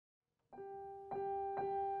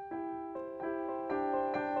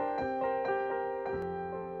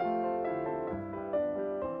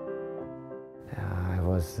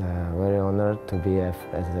was very honored to be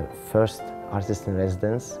as the first artist in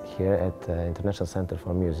residence here at the International Center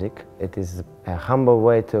for Music. It is a humble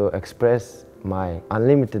way to express my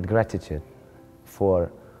unlimited gratitude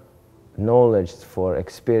for knowledge, for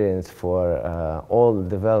experience, for all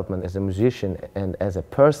development as a musician and as a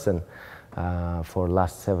person for the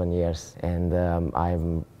last 7 years. And I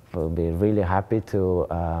will be really happy to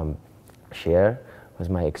share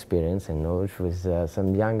with my experience and knowledge with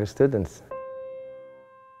some younger students.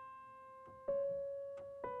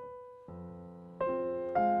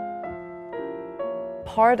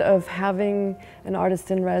 Part of having an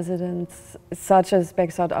artist in residence such as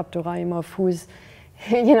Behzod Abduraimov, who's,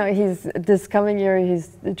 he's this coming year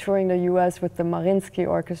he's touring the US with the Mariinsky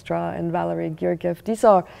Orchestra and Valery Gergiev. These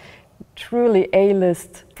are truly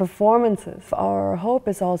A-list performances. Our hope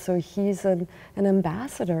is also he's an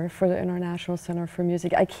ambassador for the International Center for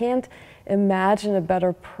Music. I can't imagine a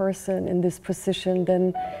better person in this position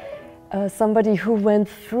than somebody who went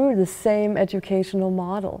through the same educational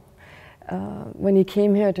model. When he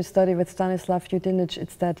came here to study with Stanislav Ioudenitch,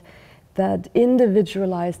 it's that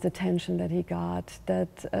individualized attention that he got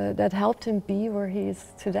that helped him be where he is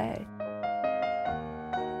today.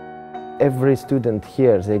 Every student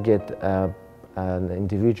here, they get an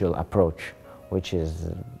individual approach, which is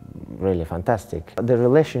really fantastic. The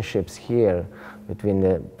relationships here between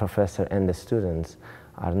the professor and the students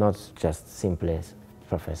are not just simply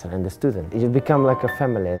professor and the student. You become like a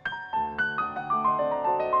family.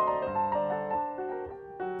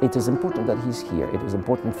 It is important that he's here. It is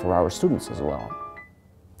important for our students as well.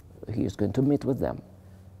 He is going to meet with them.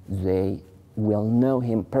 They will know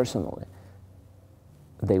him personally.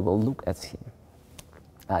 They will look at him.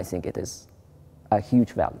 I think it is a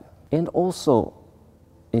huge value. And also,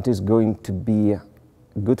 it is going to be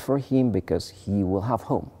good for him because he will have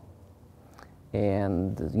home.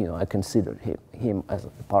 And I consider him as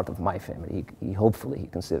a part of my family. Hopefully he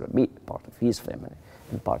considered me part of his family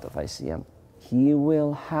and part of ICM. He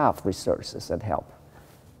will have resources and help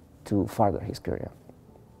to further his career.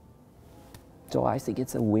 So I think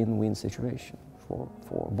it's a win-win situation for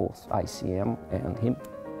both ICM and him.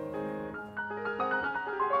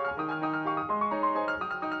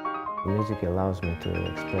 Music allows me to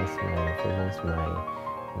express my feelings,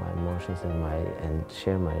 my emotions, and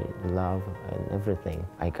share my love and everything.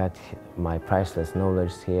 I got my priceless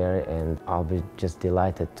knowledge here, and I'll be just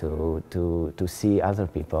delighted to see other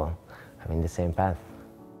people having the same path.